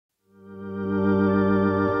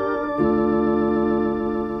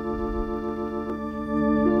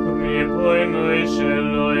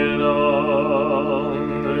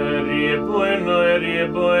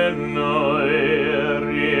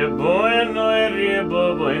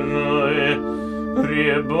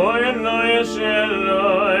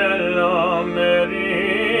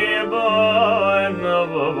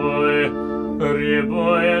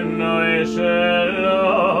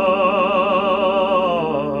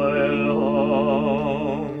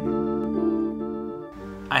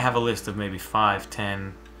I have a list of maybe 5,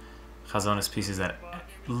 10 Chazonis pieces that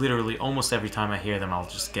literally almost every time I hear them I'll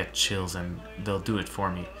just get chills and they'll do it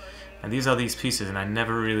for me. And these are these pieces, and I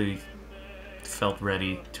never really felt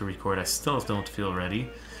ready to record. I still don't feel ready,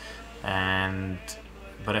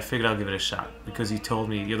 but I figured I'll give it a shot because you told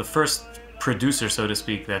me, you're the first producer, so to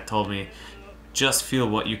speak, that told me just feel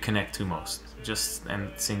what you connect to most,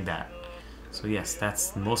 and sing that. So yes,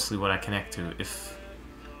 that's mostly what I connect to. If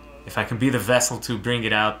I can be the vessel to bring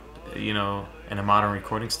it out, you know, in a modern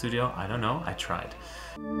recording studio, I don't know, I tried.